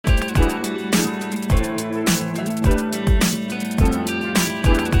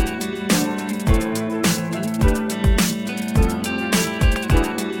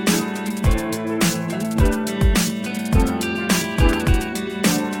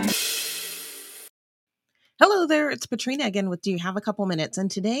Hello there, it's Patrina again with Do You Have a Couple Minutes? And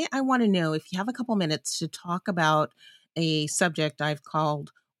today I want to know if you have a couple minutes to talk about a subject I've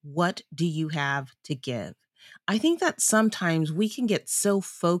called What Do You Have to Give? I think that sometimes we can get so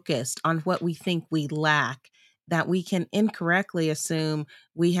focused on what we think we lack that we can incorrectly assume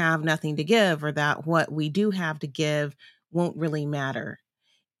we have nothing to give or that what we do have to give won't really matter.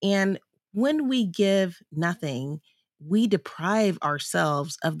 And when we give nothing, we deprive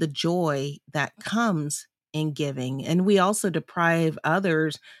ourselves of the joy that comes in giving. And we also deprive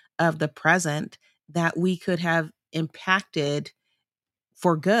others of the present that we could have impacted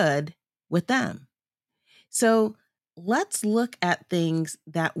for good with them. So let's look at things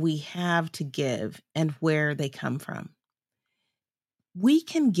that we have to give and where they come from. We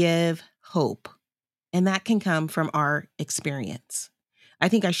can give hope, and that can come from our experience. I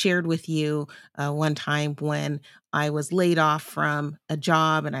think I shared with you one time when I was laid off from a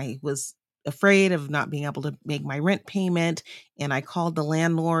job and I was afraid of not being able to make my rent payment. And I called the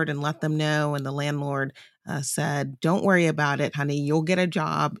landlord and let them know. And the landlord said, "Don't worry about it, honey. You'll get a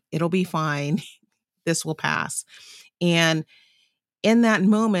job. It'll be fine. This will pass." And in that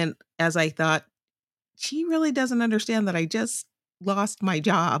moment, as I thought, she really doesn't understand that I just lost my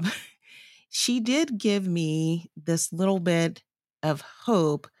job. She did give me this little bit of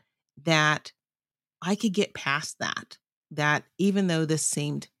hope that I could get past that, that even though this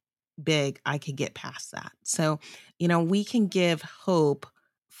seemed big, I could get past that. So, we can give hope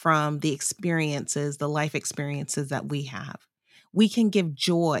from the experiences, the life experiences that we have. We can give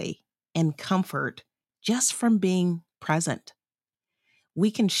joy and comfort just from being present.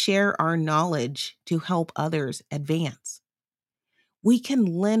 We can share our knowledge to help others advance. We can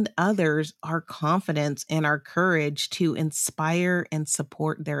lend others our confidence and our courage to inspire and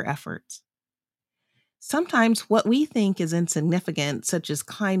support their efforts. Sometimes what we think is insignificant, such as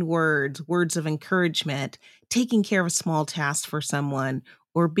kind words, words of encouragement, taking care of a small task for someone,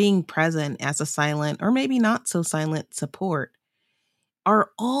 or being present as a silent or maybe not so silent support, are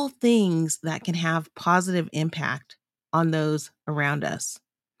all things that can have positive impact on those around us.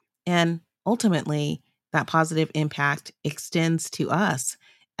 And ultimately, that positive impact extends to us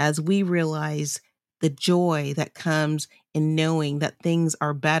as we realize the joy that comes in knowing that things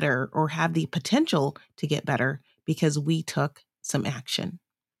are better or have the potential to get better because we took some action.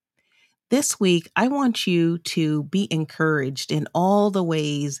 This week, I want you to be encouraged in all the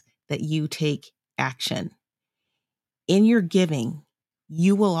ways that you take action. In your giving,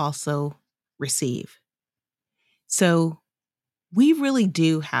 you will also receive. So, we really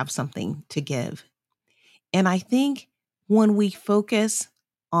do have something to give. And I think when we focus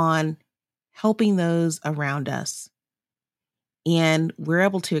on helping those around us and we're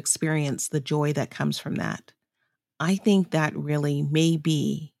able to experience the joy that comes from that, I think that really may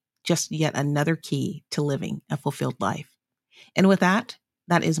be just yet another key to living a fulfilled life. And with that,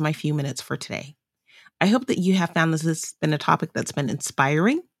 that is my few minutes for today. I hope that you have found this has been a topic that's been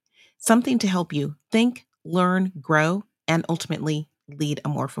inspiring, something to help you think, learn, grow, and ultimately lead a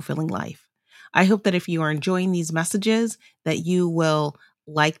more fulfilling life. I hope that if you are enjoying these messages, that you will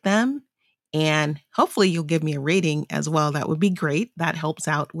like them and hopefully you'll give me a rating as well. That would be great. That helps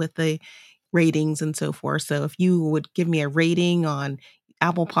out with the ratings and so forth. So if you would give me a rating on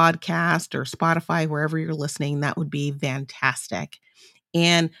Apple Podcast or Spotify, wherever you're listening, that would be fantastic.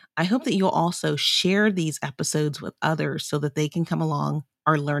 And I hope that you'll also share these episodes with others so that they can come along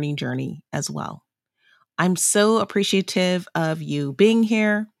our learning journey as well. I'm so appreciative of you being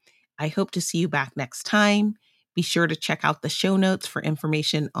here. I hope to see you back next time. Be sure to check out the show notes for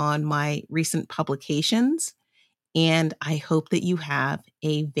information on my recent publications. And I hope that you have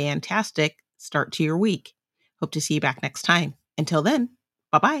a fantastic start to your week. Hope to see you back next time. Until then,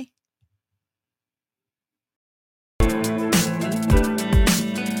 bye bye.